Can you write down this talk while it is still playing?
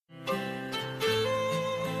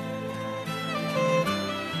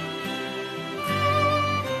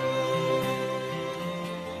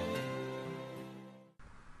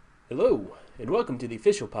Hello, and welcome to the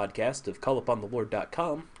official podcast of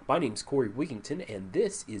CallUponTheLord.com. My name's Corey Wigington, and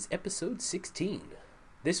this is episode 16.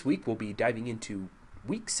 This week we'll be diving into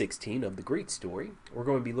week 16 of the Great Story. We're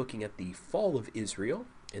going to be looking at the fall of Israel,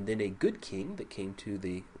 and then a good king that came to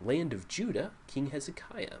the land of Judah, King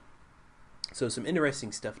Hezekiah. So some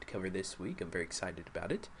interesting stuff to cover this week. I'm very excited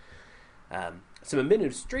about it. Some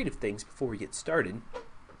administrative things before we get started.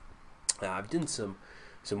 I've done some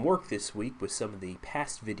work this week with some of the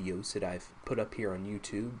past videos that I've put up here on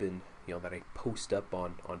YouTube and that I post up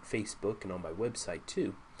on Facebook and on my website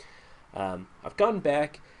too. I've gone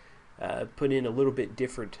back, put in a little bit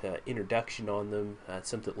different introduction on them,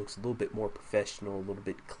 something that looks a little bit more professional, a little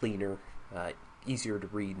bit cleaner, easier to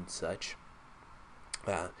read and such.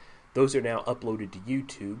 Those are now uploaded to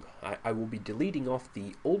YouTube. I will be deleting off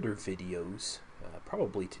the older videos,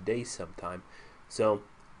 probably today sometime. So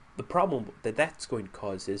the problem that's going to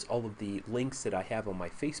cause is all of the links that I have on my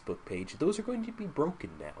Facebook page, those are going to be broken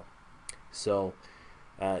now. So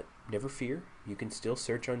never fear, you can still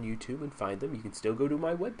search on YouTube and find them. You can still go to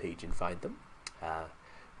my webpage and find them.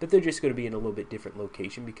 But they're just going to be in a little bit different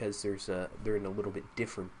location because they're in a little bit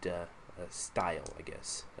different style, I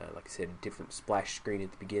guess. Like I said, a different splash screen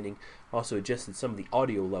at the beginning. Also adjusted some of the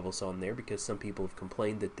audio levels on there because some people have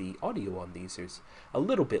complained that the audio on these is a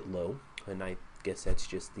little bit low, and I guess that's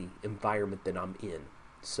just the environment that I'm in.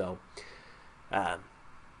 So,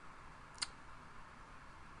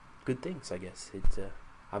 good things, I guess.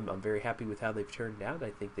 I'm very happy with how they've turned out. I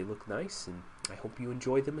think they look nice, and I hope you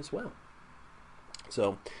enjoy them as well.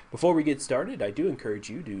 So, before we get started, I do encourage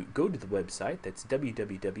you to go to the website. That's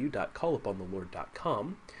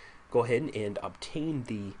www.calluponthelord.com. Go ahead and obtain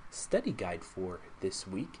the study guide for this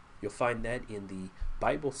week. You'll find that in the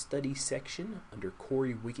Bible study section under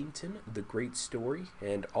Corey Wigington, The Great Story,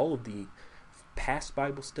 and all of the past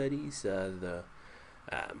Bible studies, the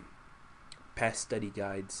past study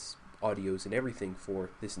guides, audios, and everything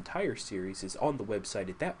for this entire series is on the website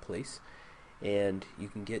at that place, and you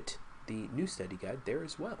can get the new study guide there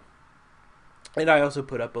as well. And I also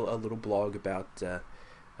put up a little blog about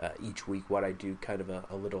each week, what I do, kind of a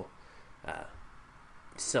little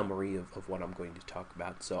summary of what I'm going to talk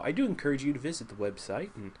about. So I do encourage you to visit the website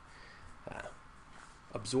and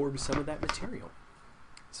absorb some of that material.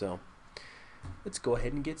 So let's go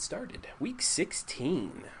ahead and get started. Week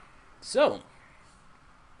 16. So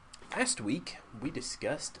last week we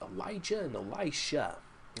discussed Elijah and Elisha.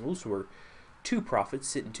 Those were two prophets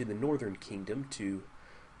sent into the northern kingdom to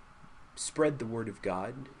spread the word of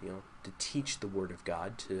God, to teach the word of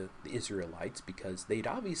God to the Israelites because they'd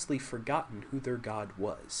obviously forgotten who their God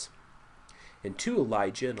was. And to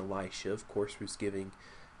Elijah and Elisha, of course, was given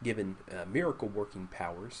miracle working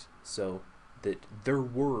powers so that their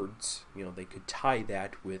words, they could tie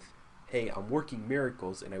that with, hey, I'm working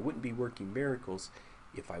miracles, and I wouldn't be working miracles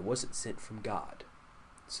if I wasn't sent from God.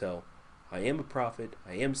 So I am a prophet,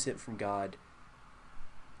 I am sent from God.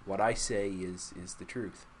 What I say is the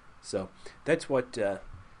truth. So that's what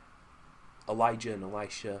Elijah and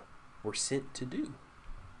Elisha were sent to do.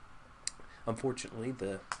 Unfortunately,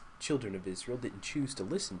 the children of Israel didn't choose to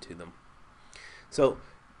listen to them. So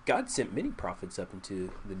God sent many prophets up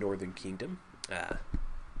into the northern kingdom. The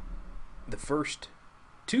first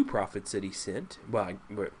two prophets that he sent,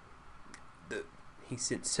 he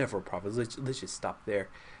sent several prophets. Let's just stop there.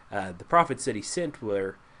 The prophets that he sent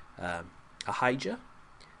were Ahijah,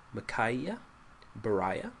 Micaiah,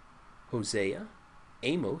 Beriah, Hosea,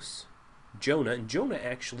 Amos, Jonah. And Jonah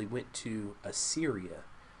actually went to Assyria,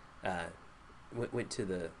 went to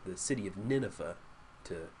the city of Nineveh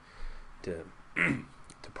to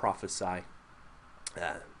prophesy.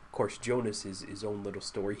 Of course, Jonah's his own little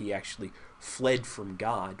story. He actually fled from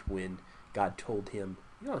God when God told him,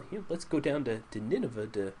 let's go down to Nineveh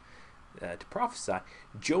to prophesy.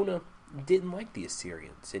 Jonah didn't like the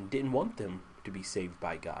Assyrians and didn't want them to be saved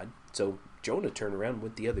by God. So Jonah turned around and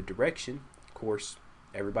went the other direction. Of course,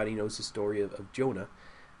 everybody knows the story of Jonah.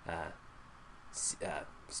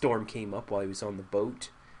 Storm came up while he was on the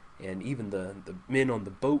boat, and even the men on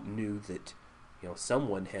the boat knew that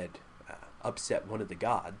someone had upset one of the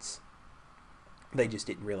gods. They just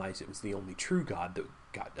didn't realize it was the only true God that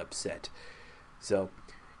got upset. So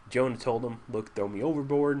Jonah told them, look, throw me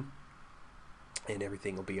overboard and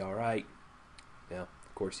everything will be all right. Of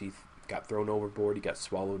course, he got thrown overboard. He got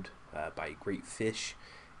swallowed by a great fish,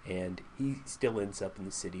 and he still ends up in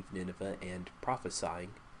the city of Nineveh and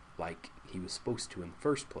prophesying like he was supposed to in the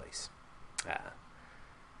first place.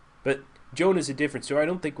 But Jonah's a different story. I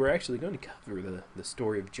don't think we're actually going to cover the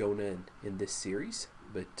story of Jonah in this series,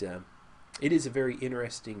 but it is a very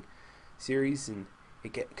interesting series, and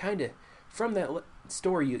it kind of from that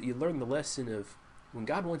story, you learn the lesson of when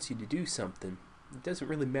God wants you to do something, it doesn't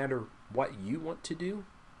really matter what you want to do.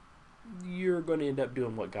 You're going to end up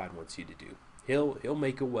doing what God wants you to do. He'll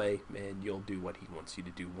make a way, and you'll do what he wants you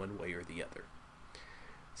to do one way or the other.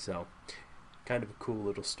 So, kind of a cool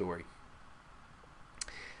little story.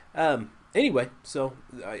 Anyway, so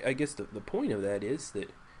I guess the point of that is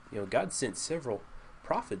that, God sent several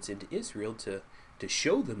prophets into Israel to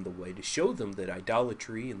show them the way, to show them that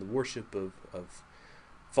idolatry and the worship of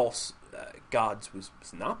false gods was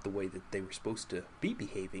not the way that they were supposed to be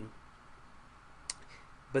behaving.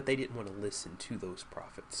 But they didn't want to listen to those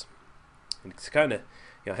prophets. And it's kind of,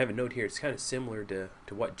 I have a note here, it's kind of similar to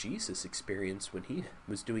what Jesus experienced when he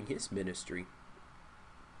was doing his ministry.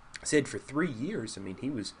 It said for 3 years, he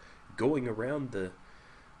was going around the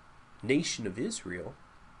nation of Israel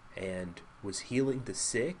and was healing the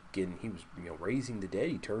sick, and he was raising the dead.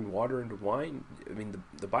 He turned water into wine.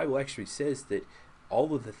 The Bible actually says that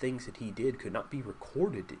all of the things that he did could not be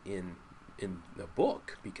recorded in the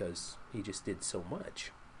book because he just did so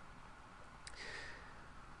much.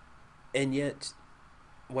 And yet,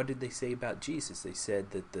 what did they say about Jesus? They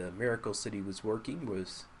said that the miracles that he was working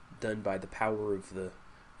was done by the power of the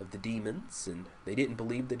demons, and they didn't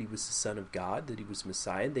believe that he was the Son of God, that he was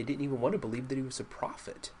Messiah. They didn't even want to believe that he was a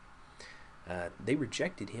prophet. They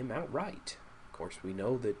rejected him outright. Of course, we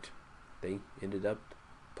know that they ended up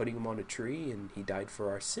putting him on a tree, and he died for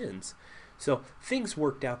our sins. So things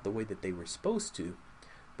worked out the way that they were supposed to.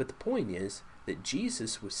 But the point is that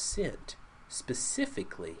Jesus was sent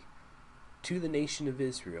specifically to the nation of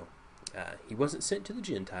Israel. He wasn't sent to the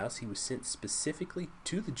Gentiles. He was sent specifically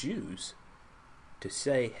to the Jews to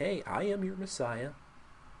say, hey, I am your Messiah.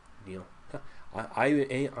 I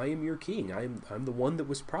am your king. I'm the one that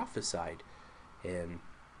was prophesied. And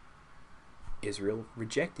Israel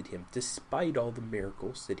rejected him despite all the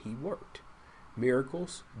miracles that he worked.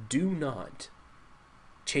 Miracles do not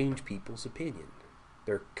change people's opinion.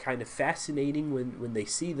 They're kind of fascinating when they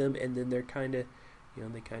see them, and then they're kind of,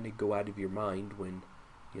 they kind of go out of your mind when,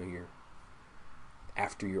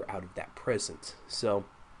 after you're out of that presence. So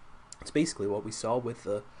it's basically what we saw with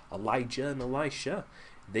Elijah and Elisha.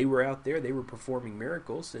 They were out there, they were performing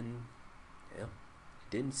miracles, and it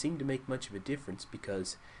didn't seem to make much of a difference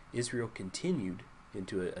because Israel continued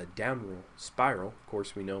into a downward spiral. Of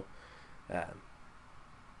course, we know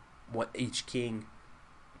what each king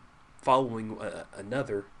following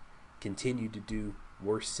another continued to do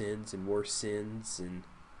worse sins, and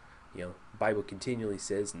the Bible continually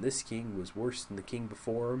says, and this king was worse than the king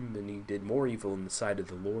before him, and he did more evil in the sight of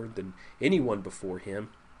the Lord than anyone before him.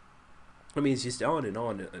 It's just on and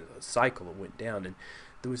on, a cycle that went down, and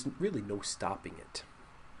there was really no stopping it.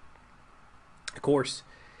 Of course,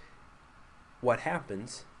 what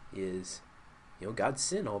happens is, God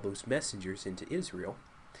sent all those messengers into Israel.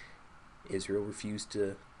 Israel refused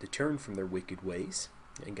to turn from their wicked ways,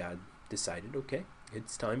 and God decided, okay,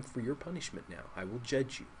 it's time for your punishment now. I will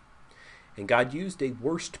judge you. And God used a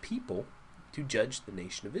worst people to judge the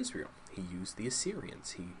nation of Israel. He used the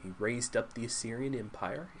Assyrians. He raised up the Assyrian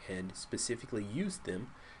Empire and specifically used them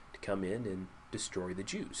to come in and destroy the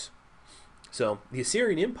Jews. So the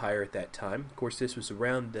Assyrian Empire at that time, of course this was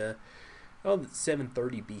around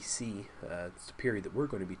 730 BC, it's the period that we're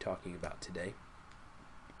going to be talking about today.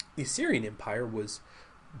 The Assyrian Empire was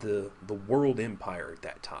the world empire at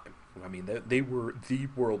that time. They were the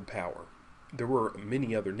world power. There were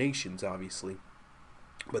many other nations, obviously,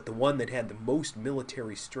 but the one that had the most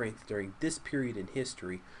military strength during this period in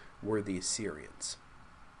history were the Assyrians.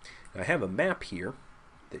 Now, I have a map here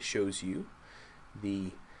that shows you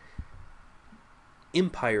the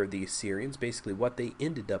empire of the Assyrians, basically what they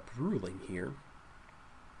ended up ruling here.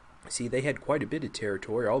 See, they had quite a bit of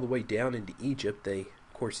territory all the way down into Egypt. Of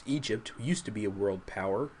course, Egypt used to be a world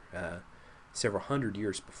power several hundred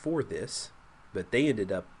years before this, but they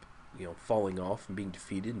ended up falling off and being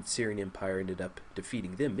defeated, and the Assyrian Empire ended up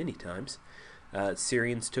defeating them many times.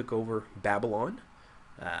 Syrians took over Babylon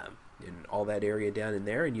and all that area down in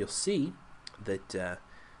there, and you'll see that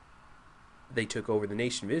they took over the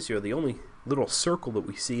nation of Israel. The only little circle that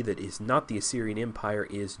we see that is not the Assyrian Empire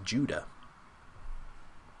is Judah.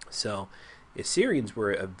 So Assyrians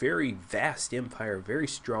were a very vast empire, very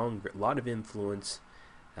strong, a lot of influence,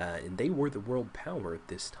 and they were the world power at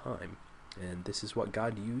this time. And this is what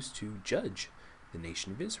God used to judge the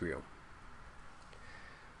nation of Israel.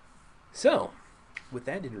 So, with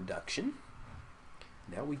that introduction,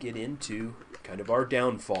 now we get into kind of our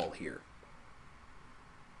downfall here.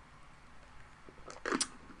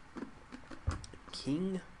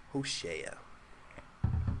 King Hoshea.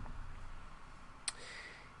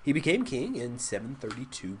 He became king in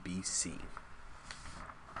 732 BC.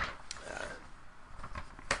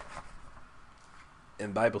 And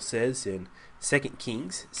the Bible says in 2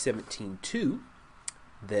 Kings 17:2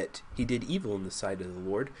 that he did evil in the sight of the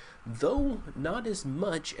Lord, though not as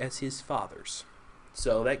much as his fathers.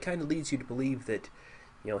 So that kind of leads you to believe that,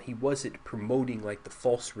 he wasn't promoting like the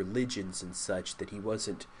false religions and such, that he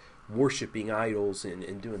wasn't worshiping idols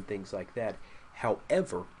and doing things like that.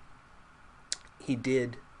 However, he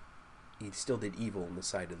still did evil in the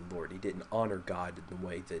sight of the Lord. He didn't honor God in the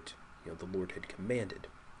way that, the Lord had commanded.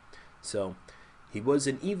 So he was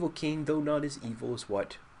an evil king, though not as evil as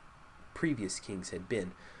what previous kings had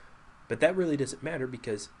been. But that really doesn't matter,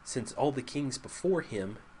 because since all the kings before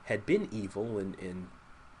him had been evil and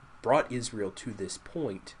brought Israel to this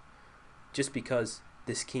point, just because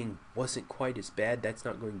this king wasn't quite as bad, that's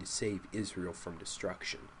not going to save Israel from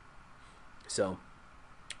destruction. So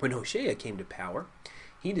when Hoshea came to power,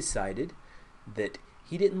 he decided that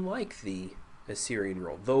he didn't like the Assyrian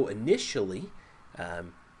rule. Though initially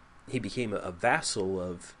he became a vassal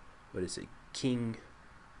of, King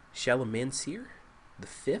Shalmaneser the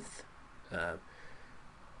Fifth.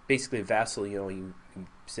 Basically a vassal, he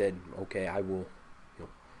said, okay, I will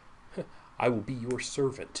be your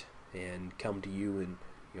servant and come to you and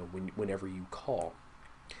whenever you call.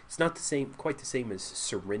 It's not quite the same as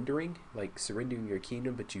surrendering, like surrendering your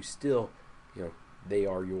kingdom, but you still, you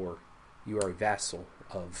are a vassal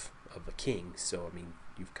of a king. So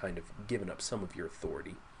you've kind of given up some of your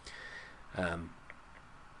authority. The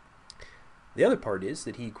other part is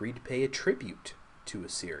that he agreed to pay a tribute to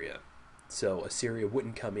Assyria. So Assyria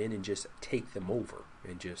wouldn't come in and just take them over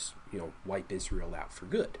and just, wipe Israel out for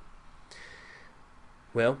good.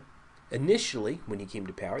 Well, initially, when he came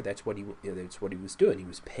to power, that's what he was doing. He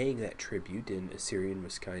was paying that tribute, and Assyrian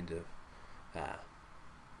was kind of,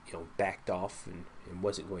 backed off and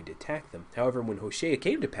wasn't going to attack them. However, when Hoshea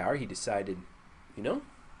came to power, he decided,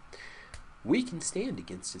 we can stand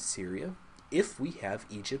against Assyria if we have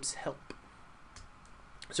Egypt's help.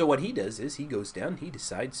 So what he does is he goes down, he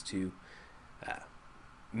decides to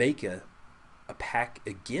make a pact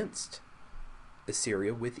against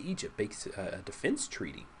Assyria with Egypt, makes a defense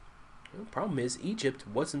treaty. The problem is Egypt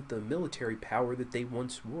wasn't the military power that they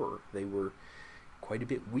once were. They were quite a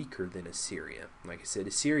bit weaker than Assyria. Like I said,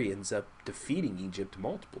 Assyria ends up defeating Egypt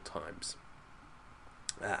multiple times.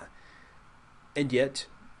 And yet,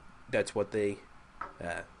 that's what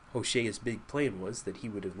Hoshea's big plan was, that he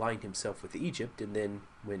would align himself with Egypt, and then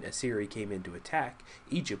when Assyria came in to attack,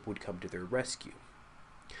 Egypt would come to their rescue.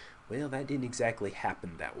 Well, that didn't exactly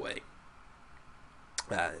happen that way.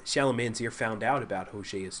 Shalmaneser found out about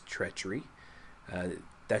Hosea's treachery.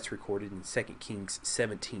 That's recorded in 2 Kings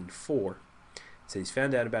 17:4. So he's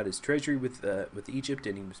found out about his treachery with Egypt,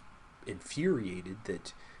 and he was infuriated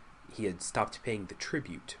that he had stopped paying the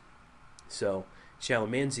tribute. So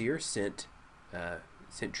Shalmaneser sent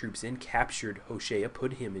troops in, captured Hoshea,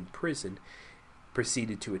 put him in prison,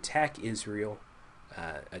 proceeded to attack Israel,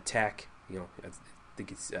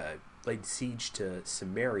 laid siege to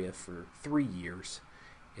Samaria for 3 years,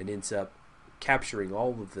 and ends up capturing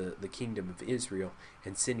all of the kingdom of Israel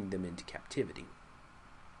and sending them into captivity.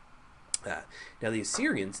 Now the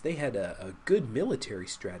Assyrians, they had a good military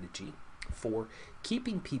strategy for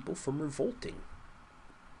keeping people from revolting.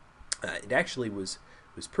 It actually was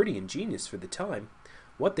pretty ingenious for the time.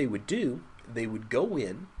 What they would do, they would go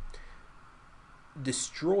in,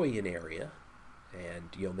 destroy an area,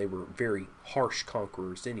 and they were very harsh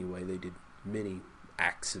conquerors anyway. They did many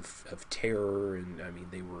acts of terror, and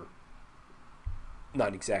they were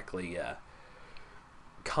not exactly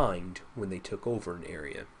kind when they took over an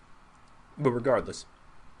area. But regardless,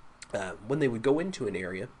 when they would go into an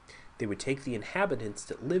area, they would take the inhabitants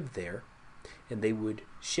that lived there, and they would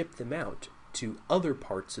ship them out to other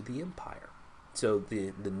parts of the empire. So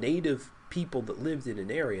the native people that lived in an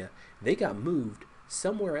area, they got moved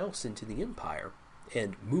somewhere else into the empire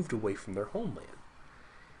and moved away from their homeland.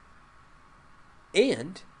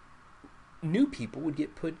 And new people would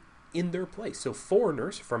get put in their place. So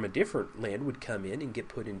foreigners from a different land would come in and get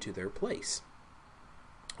put into their place.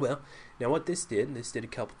 Well, now what this did a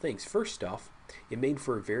couple things. First off, it made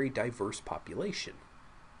for a very diverse population.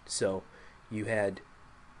 So you had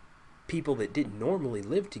people that didn't normally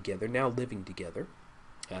live together now living together.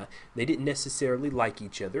 They didn't necessarily like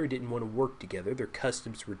each other, didn't want to work together. Their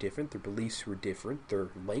customs were different, their beliefs were different, their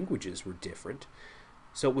languages were different.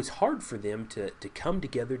 So it was hard for them to come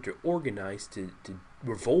together, to organize, to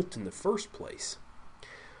revolt in the first place.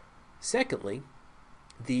 Secondly,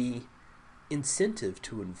 the incentive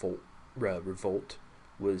to revolt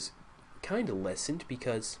was kind of lessened,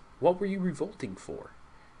 because what were you revolting for?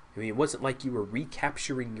 I mean, it wasn't like you were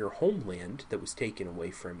recapturing your homeland that was taken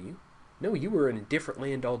away from you. No, you were in a different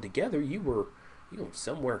land altogether. You were,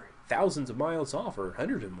 somewhere thousands of miles off or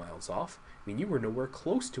hundreds of miles off. I mean, you were nowhere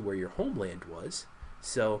close to where your homeland was.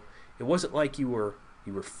 So it wasn't like you were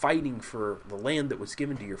fighting for the land that was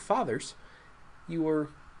given to your fathers. You were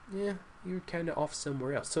kind of off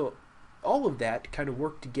somewhere else. So all of that kind of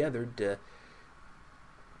worked together to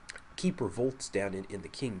keep revolts down in the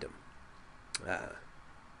kingdom.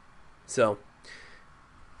 So,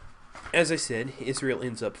 as I said, Israel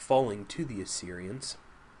ends up falling to the Assyrians.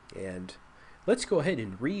 And let's go ahead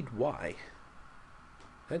and read why.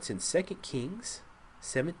 That's in 2 Kings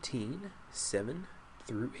 17, 7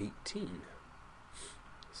 through 18.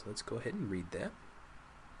 So let's go ahead and read that.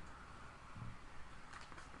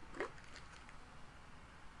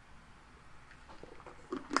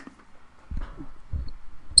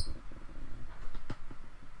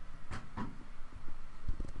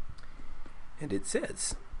 And it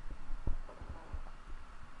says,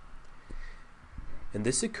 "And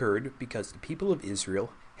this occurred because the people of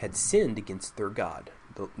Israel had sinned against their God,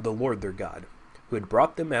 the Lord their God, who had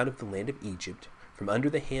brought them out of the land of Egypt, from under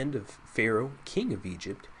the hand of Pharaoh, king of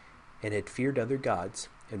Egypt, and had feared other gods,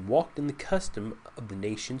 and walked in the custom of the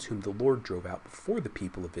nations whom the Lord drove out before the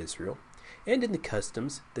people of Israel, and in the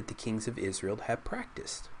customs that the kings of Israel had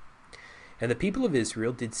practiced. And the people of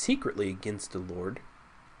Israel did secretly against the Lord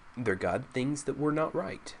their God things that were not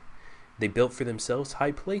right. They built for themselves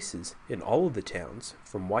high places in all of the towns,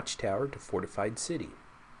 from watchtower to fortified city.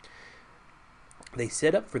 They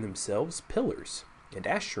set up for themselves pillars and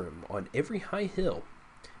Asherim on every high hill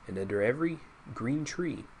and under every green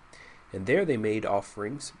tree. And there they made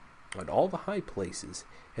offerings on all the high places,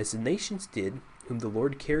 as the nations did whom the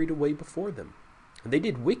Lord carried away before them. And they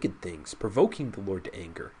did wicked things, provoking the Lord to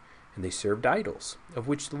anger. And they served idols, of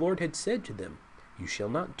which the Lord had said to them, 'You shall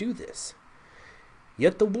not do this.'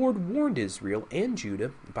 Yet the Lord warned Israel and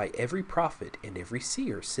Judah by every prophet and every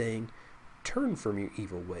seer, saying, 'Turn from your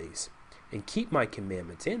evil ways, and keep my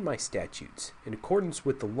commandments and my statutes, in accordance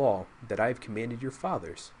with the law that I have commanded your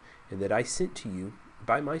fathers, and that I sent to you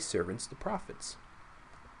by my servants the prophets.'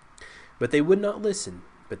 But they would not listen,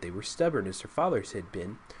 but they were stubborn as their fathers had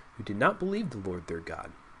been, who did not believe the Lord their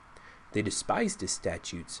God. They despised his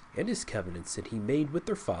statutes and his covenants that he made with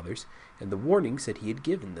their fathers, and the warnings that he had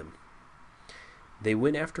given them. They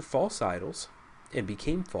went after false idols, and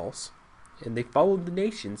became false, and they followed the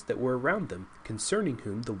nations that were around them, concerning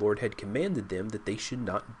whom the Lord had commanded them that they should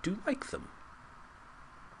not do like them.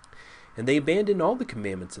 And they abandoned all the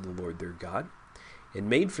commandments of the Lord their God, and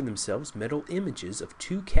made for themselves metal images of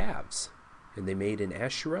 2 calves, and they made an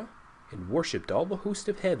Asherah, and worshipped all the host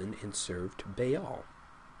of heaven, and served Baal.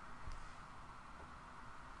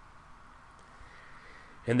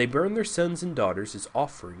 And they burned their sons and daughters as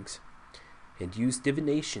offerings, and used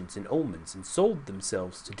divinations and omens, and sold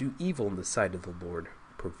themselves to do evil in the sight of the Lord,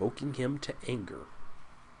 provoking him to anger."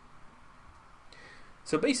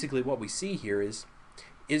 So basically what we see here is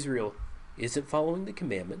Israel isn't following the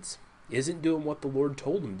commandments, isn't doing what the Lord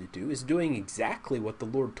told them to do, is doing exactly what the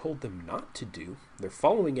Lord told them not to do. They're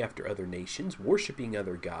following after other nations, worshiping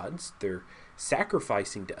other gods, they're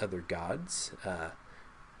sacrificing to other gods.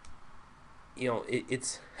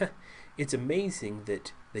 It's amazing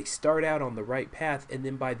that they start out on the right path, and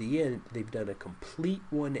then by the end they've done a complete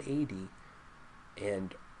 180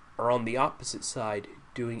 and are on the opposite side,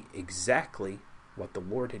 doing exactly what the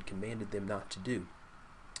Lord had commanded them not to do.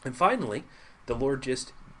 And finally, the Lord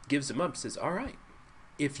just gives them up and says, "All right,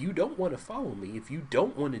 if you don't want to follow me, if you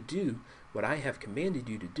don't want to do what I have commanded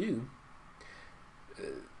you to do,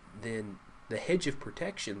 then the hedge of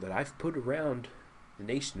protection that I've put around the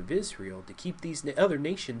nation of Israel to keep these other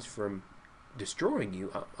nations from destroying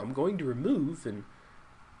you, I'm going to remove," and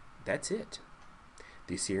that's it.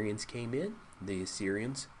 The Assyrians came in, the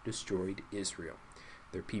Assyrians destroyed Israel.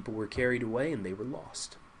 Their people were carried away and they were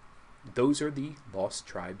lost. Those are the lost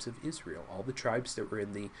tribes of Israel. All the tribes that were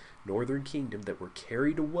in the northern kingdom that were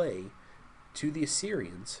carried away to the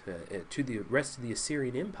Assyrians, to the rest of the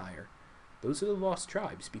Assyrian Empire, those are the lost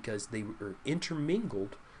tribes because they were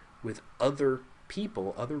intermingled with other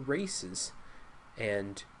people, other races,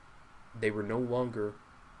 and they were no longer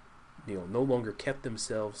kept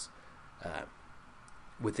themselves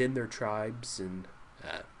within their tribes, and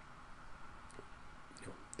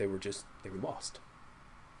they were lost.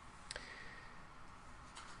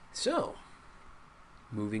 So,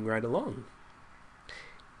 moving right along,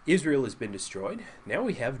 Israel has been destroyed. Now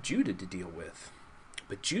we have Judah to deal with,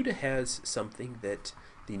 but Judah has something that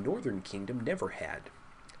the northern kingdom never had: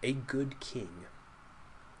 a good king.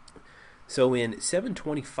 So in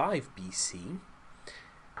 725 BC,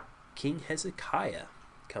 King Hezekiah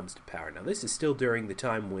comes to power. Now, this is still during the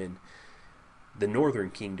time when the northern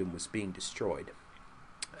kingdom was being destroyed.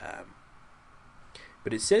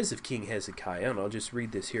 But it says of King Hezekiah, and I'll just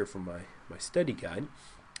read this here from my study guide, it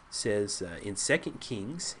says in 2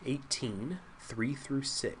 Kings 18, 3 through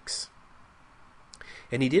 6.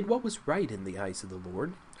 And he did what was right in the eyes of the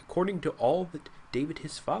Lord, according to all that David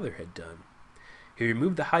his father had done. He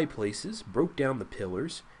removed the high places, broke down the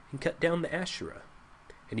pillars, and cut down the Asherah.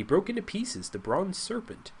 And he broke into pieces the bronze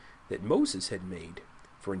serpent that Moses had made,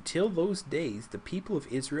 for until those days the people of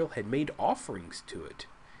Israel had made offerings to it.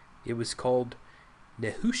 It was called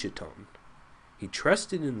Nehushtan. He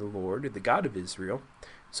trusted in the Lord, the God of Israel,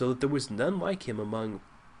 so that there was none like him among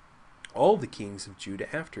all the kings of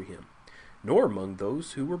Judah after him, nor among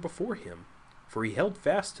those who were before him. For he held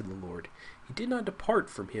fast to the Lord. He did not depart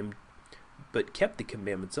from him, but kept the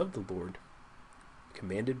commandments of the Lord,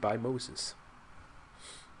 commanded by Moses.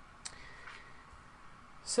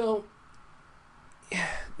 So,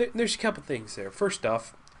 there's a couple things there. First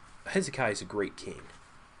off, Hezekiah is a great king.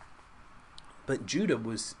 But Judah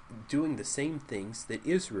was doing the same things that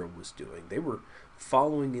Israel was doing. They were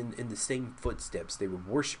following in the same footsteps. They were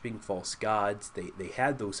worshiping false gods. They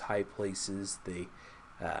had those high places. They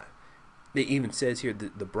even says here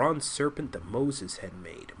the bronze serpent that Moses had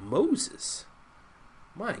made. Moses,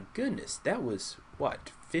 my goodness, that was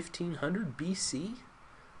what, 1500 BC?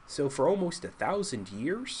 So for almost 1,000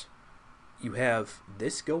 years, you have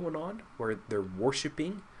this going on where they're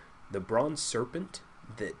worshiping the bronze serpent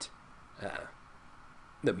that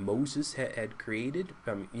Moses had created.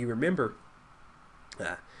 You remember,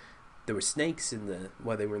 there were snakes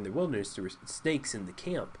while they were in the wilderness. There were snakes in the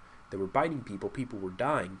camp that were biting people. People were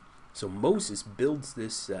dying. So Moses builds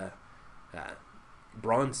this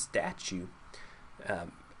bronze statue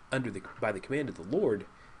by the command of the Lord,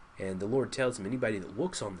 and the Lord tells him anybody that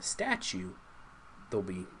looks on the statue, they'll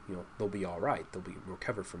be all right. They'll be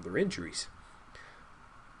recovered from their injuries.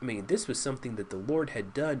 I mean, this was something that the Lord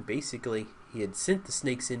had done. Basically, he had sent the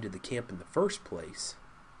snakes into the camp in the first place,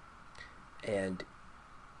 and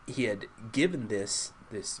he had given this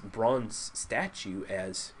bronze statue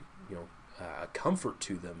as a comfort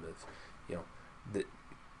to them. That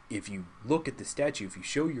if you look at the statue, if you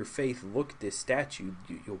show your faith, look at this statue,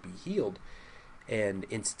 you'll be healed. And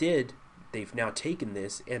instead, they've now taken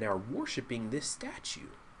this and are worshiping this statue,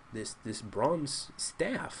 this bronze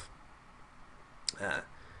staff.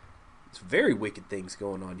 It's very wicked things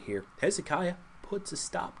going on here. Hezekiah puts a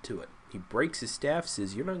stop to it. He breaks his staff,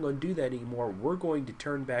 says, you're not going to do that anymore. We're going to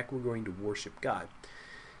turn back. We're going to worship God.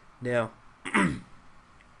 Now,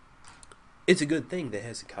 it's a good thing that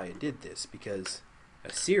Hezekiah did this, because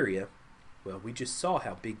Assyria, well, we just saw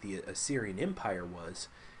how big the Assyrian Empire was.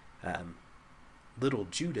 Little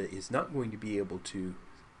Judah is not going to be able to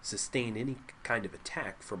sustain any kind of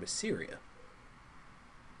attack from Assyria.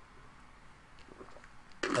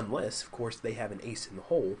 Unless, of course, they have an ace in the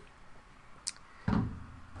hole,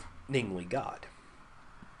 namely God.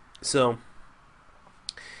 So,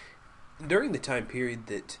 during the time period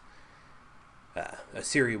that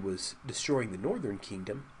Assyria was destroying the northern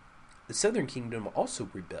kingdom, the southern kingdom also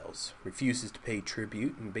rebels, refuses to pay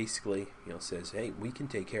tribute, and basically, says, hey, we can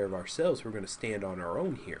take care of ourselves. We're going to stand on our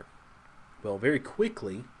own here. Well, very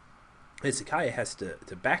quickly, Hezekiah has to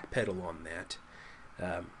backpedal on that.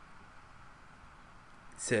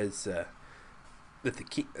 Says that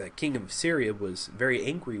the king of Assyria was very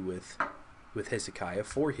angry with Hezekiah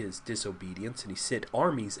for his disobedience, and he sent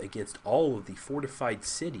armies against all of the fortified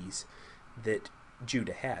cities that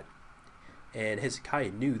Judah had. And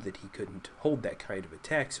Hezekiah knew that he couldn't hold that kind of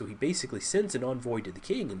attack, so he basically sends an envoy to the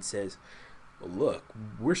king and says, well, look,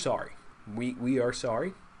 we're sorry. We are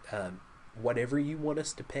sorry. Whatever you want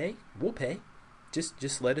us to pay, we'll pay.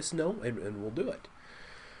 Just let us know, and we'll do it.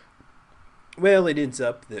 Well, it ends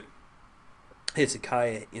up that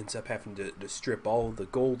Hezekiah ends up having to strip all of the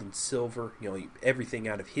gold and silver, everything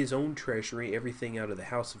out of his own treasury, everything out of the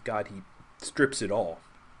house of God. He strips it all,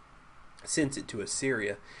 sends it to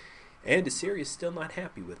Assyria, and Assyria is still not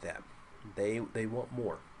happy with that. They want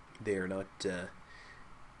more. They are not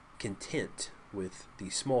content with the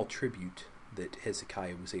small tribute that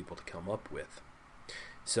Hezekiah was able to come up with.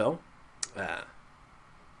 So,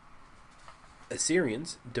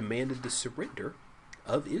 Assyrians demanded the surrender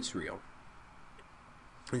of Israel.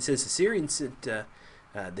 It says Assyrians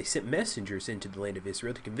sent messengers into the land of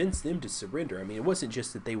Israel to convince them to surrender. I mean, it wasn't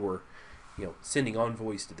just that they were, sending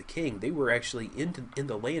envoys to the king. They were actually in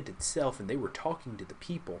the land itself, and they were talking to the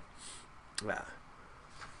people.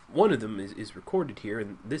 One of them is recorded here,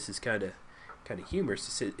 and this is kind of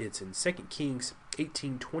humorous. It's in 2 Kings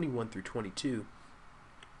 18:21 through 22.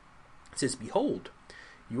 It says, "Behold,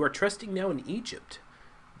 you are trusting now in Egypt,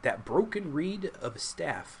 that broken reed of a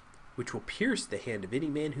staff, which will pierce the hand of any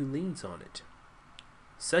man who leans on it.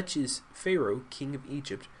 Such is Pharaoh, king of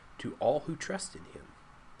Egypt, to all who trust in him.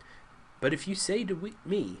 But if you say to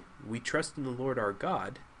me, we trust in the Lord our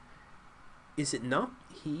God, is it not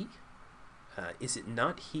he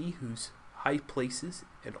whose high places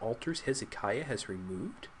and altars Hezekiah has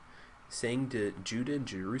removed, saying to Judah and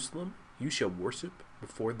Jerusalem, you shall worship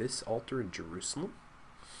before this altar in Jerusalem?"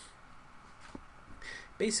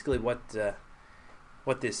 Basically what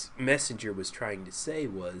this messenger was trying to say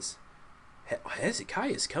was,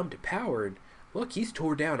 Hezekiah's come to power, and look, he's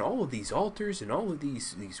tore down all of these altars and all of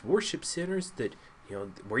these worship centers that,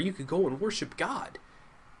 where you could go and worship God.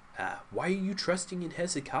 Why are you trusting in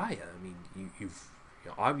Hezekiah? I mean,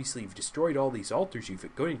 obviously you've destroyed all these altars. You're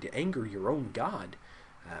going to anger your own God.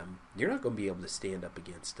 You're not going to be able to stand up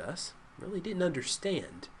against us. Really didn't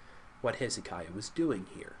understand what Hezekiah was doing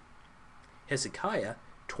here. Hezekiah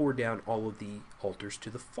tore down all of the altars to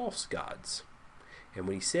the false gods. And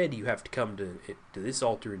when he said you have to come to this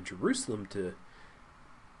altar in Jerusalem to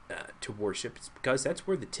worship, it's because that's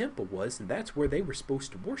where the temple was, and that's where they were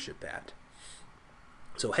supposed to worship at.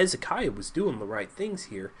 So Hezekiah was doing the right things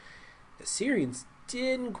here. The Assyrians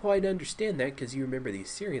didn't quite understand that, because you remember the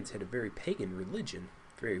Assyrians had a very pagan religion,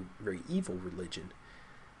 very, very evil religion.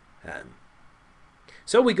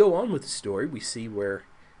 So we go on with the story. We see where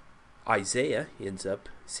Isaiah ends up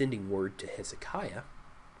sending word to Hezekiah.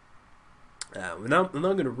 I'm not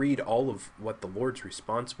going to read all of what the Lord's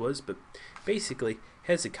response was, but basically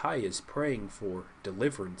Hezekiah is praying for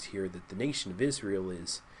deliverance here, that the nation of Israel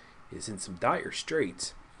is in some dire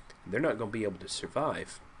straits. They're not going to be able to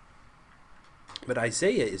survive. But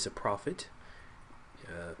Isaiah is a prophet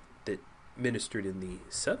that ministered in the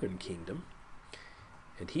southern kingdom,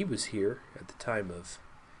 and he was here at the time of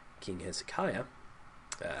King Hezekiah.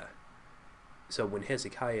 So when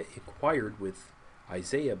Hezekiah inquired with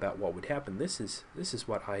Isaiah about what would happen, this is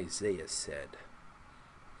what Isaiah said.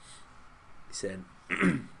 He said,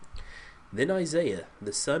 "Then Isaiah,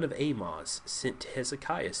 the son of Amoz, sent to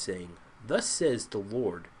Hezekiah, saying, Thus says the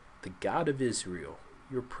Lord, the God of Israel,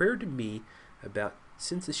 your prayer to me about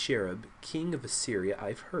Sennacherib, king of Assyria,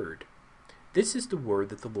 I've heard. This is the word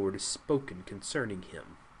that the Lord has spoken concerning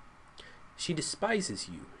him. She despises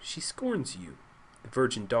you, she scorns you, the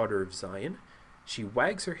virgin daughter of Zion. She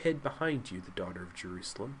wags her head behind you, the daughter of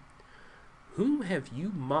Jerusalem. Whom have you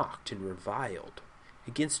mocked and reviled?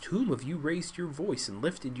 Against whom have you raised your voice and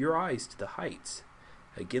lifted your eyes to the heights?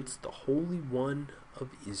 Against the Holy One of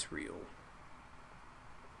Israel."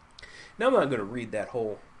 Now I'm not going to read that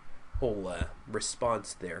whole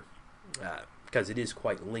response there, because it is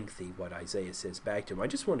quite lengthy what Isaiah says back to him. I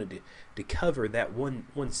just wanted to cover that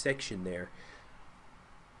one section there.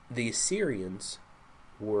 The Assyrians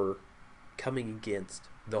were coming against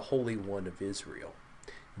the Holy One of Israel.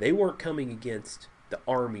 They weren't coming against the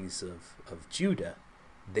armies of Judah.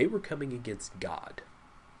 They were coming against God.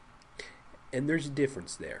 And there's a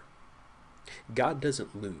difference there. God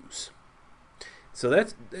doesn't lose. So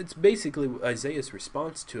that's basically Isaiah's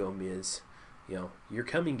response to him is, you're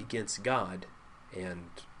coming against God, and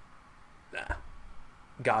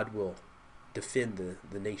God will defend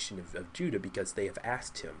the nation of Judah because they have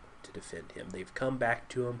asked him to defend him. They've come back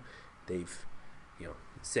to him. They've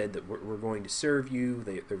said that we're going to serve you.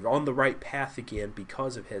 They're on the right path again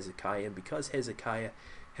because of Hezekiah, and because Hezekiah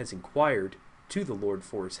has inquired to the Lord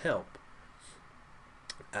for his help,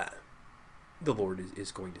 the Lord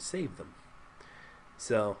is going to save them.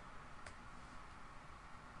 So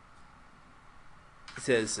it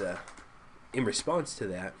says, in response to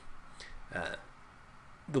that,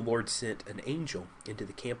 the Lord sent an angel into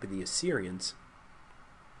the camp of the Assyrians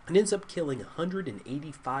and ends up killing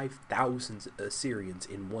 185,000 Assyrians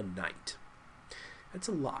in one night. That's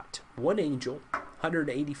a lot. One angel,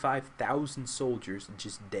 185,000 soldiers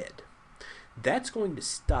just dead. That's going to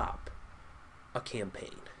stop a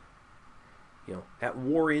campaign. That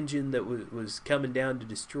war engine that was coming down to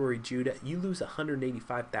destroy Judah, you lose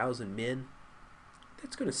 185,000 men,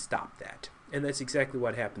 that's going to stop that. And that's exactly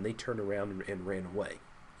what happened. They turned around and ran away.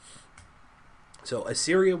 So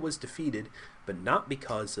Assyria was defeated, but not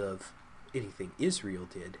because of anything Israel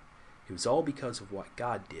did. It was all because of what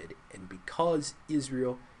God did. And because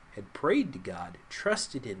Israel had prayed to God,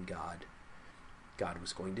 trusted in God, God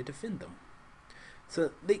was going to defend them.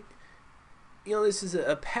 So this is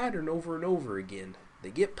a pattern over and over again.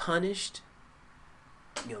 They get punished.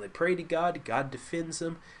 They pray to God. God defends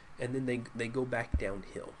them. And then they go back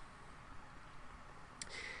downhill.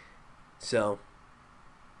 So,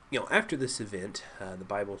 after this event, the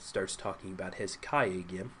Bible starts talking about Hezekiah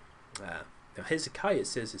again. Now Hezekiah, it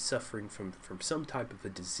says, is suffering from some type of a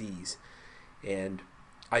disease, and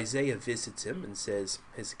Isaiah visits him and says,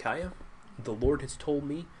 Hezekiah, the Lord has told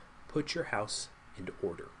me, put your house into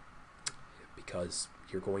order, because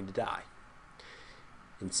you're going to die.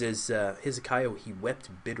 And says Hezekiah, he wept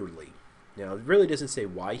bitterly. Now, it really doesn't say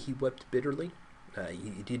why he wept bitterly.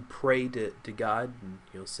 He did pray to God,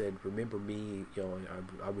 and said, "Remember me.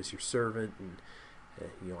 I was your servant, and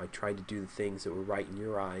I tried to do the things that were right in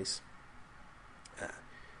your eyes."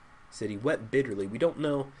 Said he wept bitterly. We don't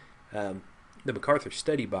know. The MacArthur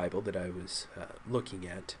Study Bible that I was looking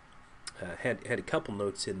at had a couple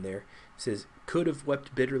notes in there. It says could have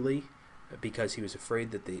wept bitterly because he was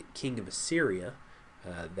afraid that the king of Assyria,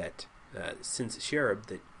 that Sennacherib,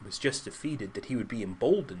 that was just defeated, that he would be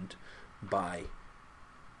emboldened by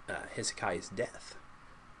Hezekiah's death,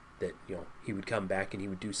 that he would come back and he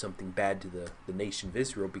would do something bad to the nation of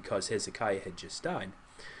Israel because Hezekiah had just died.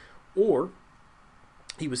 Or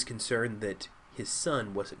he was concerned that his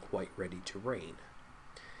son wasn't quite ready to reign.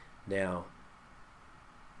 Now,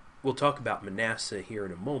 we'll talk about Manasseh here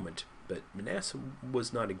in a moment, but Manasseh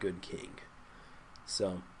was not a good king.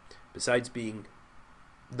 So, besides being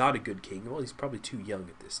not a good king, well, he's probably too young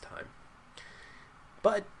at this time.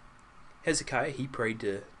 But Hezekiah, he prayed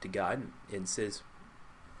to God and says,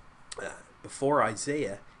 before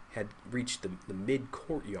Isaiah had reached the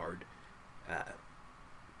mid-courtyard,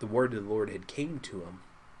 the word of the Lord had came to him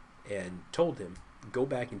and told him, go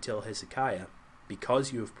back and tell Hezekiah,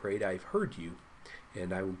 because you have prayed, I have heard you,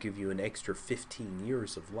 and I will give you an extra 15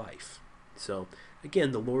 years of life. So,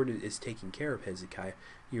 again, the Lord is taking care of Hezekiah.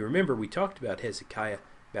 You remember, we talked about Hezekiah,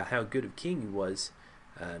 about how good of king he was.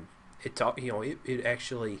 It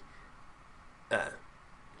actually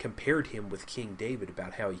compared him with King David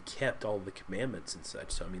about how he kept all the commandments and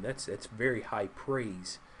such. So, I mean, that's very high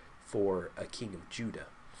praise for a king of Judah.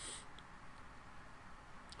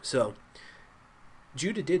 So,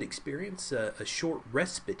 Judah did experience a short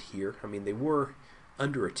respite here. I mean, they were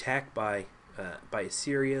under attack by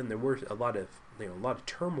Assyria, and there were a lot of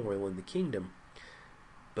turmoil in the kingdom.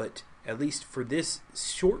 But at least for this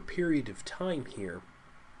short period of time here,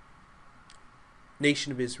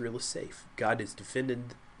 nation of Israel is safe. God has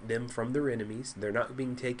defended them from their enemies. They're not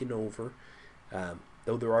being taken over.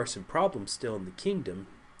 Though there are some problems still in the kingdom,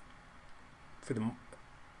 for the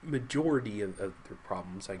majority of their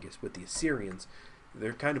problems, I guess, with the Assyrians,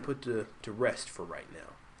 they're kind of put to rest for right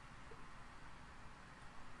now.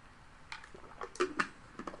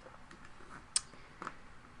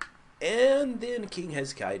 And then King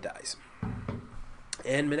Hezekiah dies,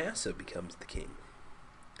 and Manasseh becomes the king.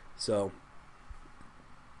 So,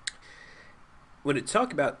 when it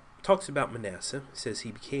talks about Manasseh, it says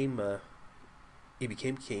he became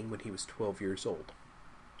king when he was 12 years old.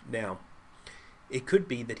 Now, it could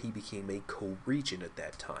be that he became a co-regent at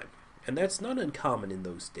that time, and that's not uncommon in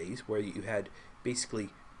those days, where you had basically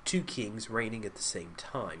two kings reigning at the same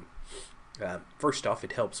time. First off,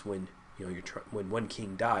 it helps when when one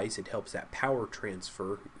king dies, it helps that power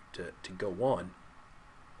transfer to go on.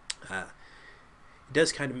 It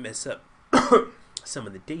does kind of mess up some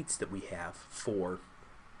of the dates that we have for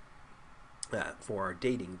our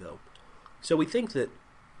dating, though. So we think that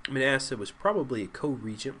Manasseh was probably a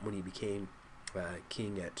co-regent when he became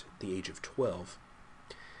king at the age of 12.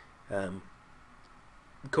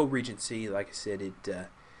 Co-regency, like I said, it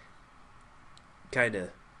kind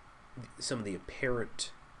of some of the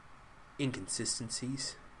apparent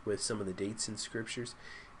inconsistencies with some of the dates in scriptures.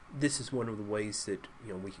 This is one of the ways that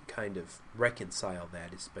we can kind of reconcile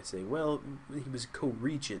that, is by saying, well, he was a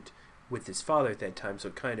co-regent with his father at that time, so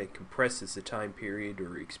it kind of compresses the time period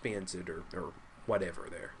or expands it or whatever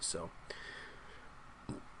there. So,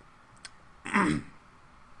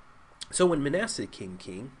 so when Manasseh became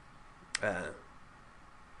king,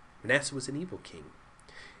 Manasseh was an evil king,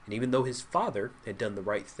 and even though his father had done the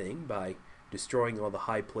right thing by destroying all the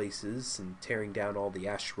high places and tearing down all the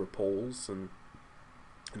Asherah poles and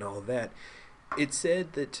all of that, it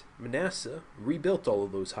said that Manasseh rebuilt all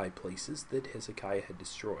of those high places that Hezekiah had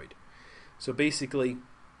destroyed. So basically,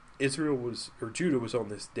 Judah was on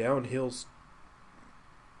this downhill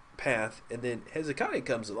path, and then Hezekiah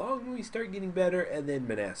comes along, and we start getting better, and then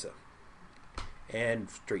Manasseh, and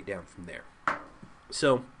straight down from there.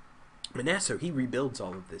 So Manasseh, he rebuilds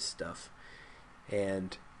all of this stuff,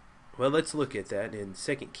 and well, let's look at that in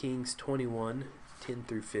 2 Kings 21, 10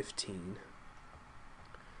 through 15.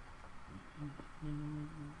 Mm-hmm.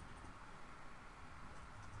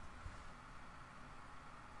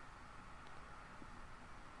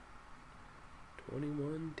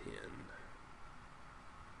 21:10.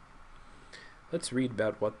 Let's read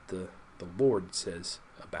about what the the Lord says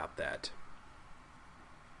about that.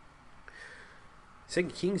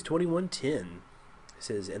 2 Kings 21:10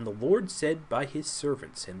 says, "And the Lord said by his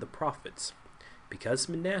servants and the prophets, because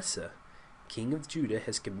Manasseh, king of Judah,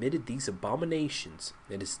 has committed these abominations,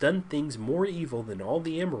 and has done things more evil than all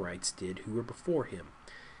the Amorites did who were before him,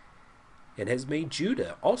 and has made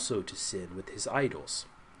Judah also to sin with his idols.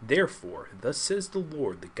 Therefore, thus says the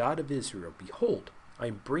Lord, the God of Israel, Behold, I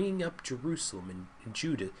am bringing up Jerusalem and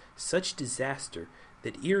Judah such disaster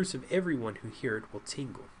that ears of everyone who hear it will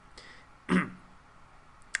tingle.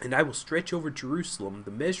 And I will stretch over Jerusalem the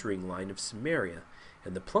measuring line of Samaria,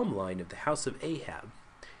 and the plumb line of the house of Ahab.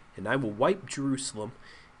 And I will wipe Jerusalem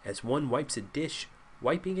as one wipes a dish,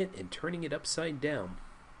 wiping it and turning it upside down.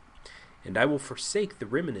 And I will forsake the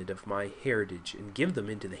remnant of my heritage, and give them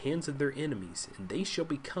into the hands of their enemies, and they shall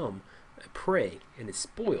become a prey and a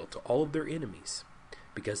spoil to all of their enemies,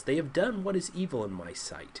 because they have done what is evil in my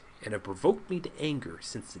sight, and have provoked me to anger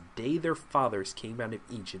since the day their fathers came out of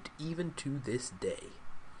Egypt, even to this day."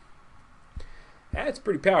 That's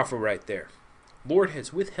pretty powerful right there. Lord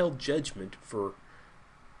has withheld judgment for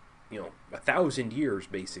 1,000 years,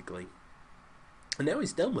 basically. And now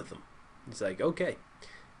he's done with them. He's like, okay,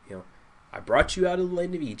 I brought you out of the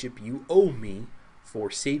land of Egypt. You owe me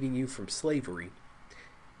for saving you from slavery.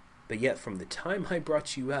 But yet from the time I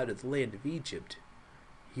brought you out of the land of Egypt,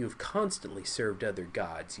 you have constantly served other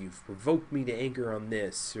gods. You've provoked me to anger on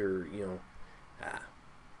this, or,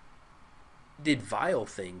 did vile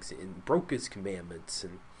things and broke his commandments.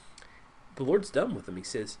 And the Lord's done with him. He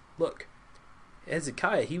says, look,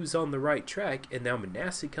 Hezekiah, he was on the right track, and now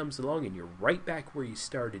Manasseh comes along and you're right back where you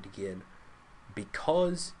started again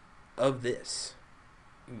because of this.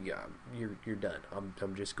 Yeah, you're done.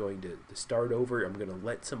 I'm just going to start over. I'm going to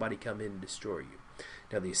let somebody come in and destroy you.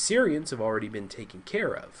 Now the Assyrians have already been taken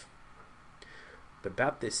care of. But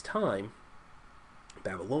about this time,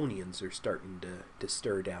 Babylonians are starting to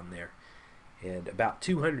stir down there. And about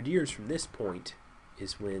 200 years from this point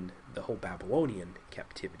is when the whole Babylonian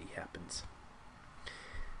captivity happens.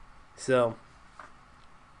 So,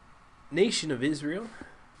 nation of Israel,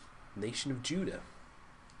 nation of Judah,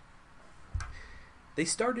 they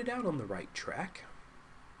started out on the right track,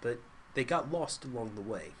 but they got lost along the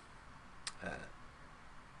way.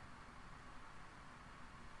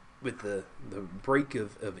 With the break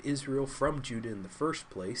of Israel from Judah in the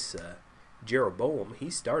first place, Jeroboam, he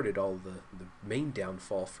started all the main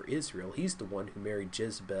downfall for Israel. He's the one who married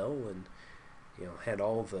Jezebel and had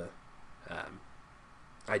all the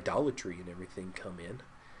idolatry and everything come in.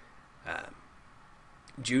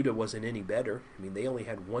 Judah wasn't any better. I mean, they only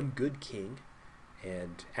had one good king,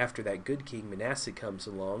 and after that good king, Manasseh comes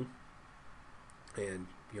along and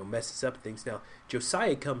messes up things. Now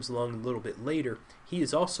Josiah comes along a little bit later. He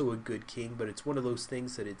is also a good king, but it's one of those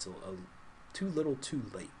things that it's a too little too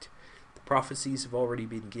late. Prophecies have already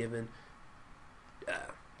been given.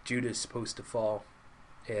 Judah is supposed to fall,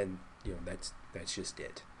 and that's just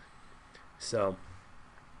it. So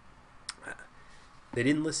they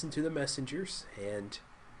didn't listen to the messengers, and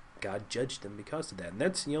God judged them because of that. And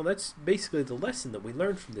that's basically the lesson that we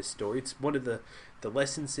learned from this story. It's one of the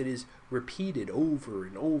lessons that is repeated over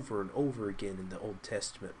and over and over again in the Old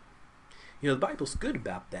Testament. The Bible's good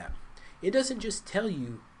about that. It doesn't just tell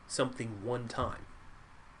you something one time.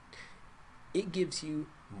 It gives you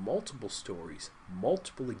multiple stories,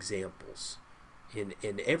 multiple examples.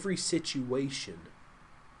 In every situation,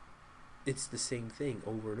 it's the same thing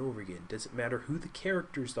over and over again. It doesn't matter who the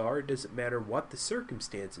characters are. It doesn't matter what the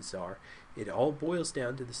circumstances are. It all boils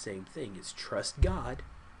down to the same thing. It's trust God,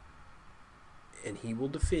 and He will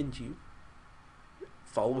defend you.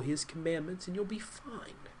 Follow His commandments, and you'll be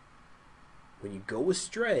fine. When you go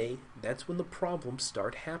astray, that's when the problems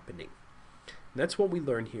start happening. And that's what we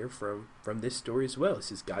learn here from this story as well. It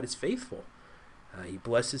says God is faithful. He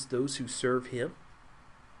blesses those who serve Him.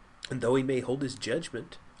 And though He may hold His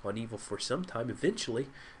judgment on evil for some time, eventually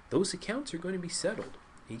those accounts are going to be settled.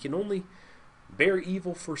 He can only bear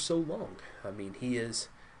evil for so long. I mean, He is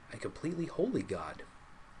a completely holy God.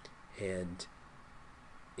 And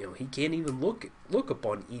He can't even look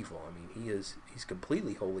upon evil. I mean, He's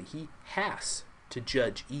completely holy. He has to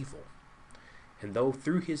judge evil. And though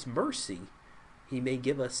through His mercy He may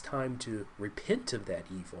give us time to repent of that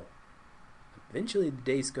evil, eventually the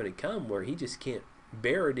day's going to come where He just can't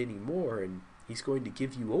bear it anymore, and He's going to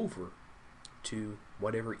give you over to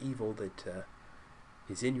whatever evil that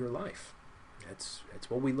is in your life. That's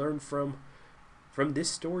what we learn from this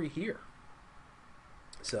story here.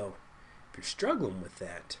 So if you're struggling with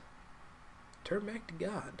that, turn back to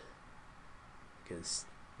God, because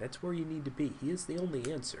that's where you need to be. He is the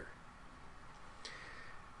only answer.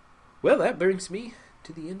 Well, that brings me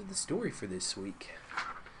to the end of the story for this week.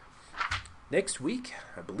 Next week,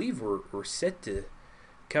 I believe we're set to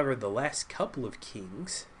cover the last couple of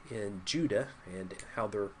kings in Judah and how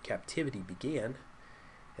their captivity began.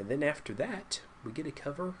 And then after that, we get to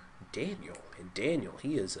cover Daniel. And Daniel,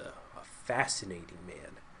 he is a fascinating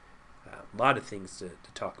man. A lot of things to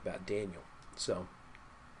talk about Daniel. So,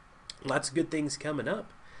 lots of good things coming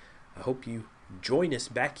up. I hope you join us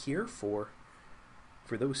back here for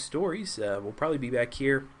those stories. We'll probably be back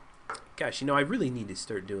here. Gosh, I really need to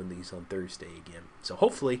start doing these on Thursday again. So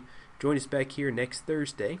hopefully, join us back here next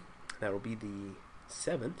Thursday. That'll be the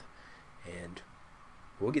 7th. And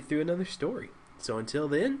we'll get through another story. So until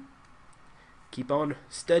then, keep on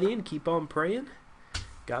studying, keep on praying.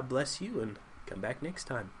 God bless you, and come back next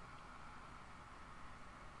time.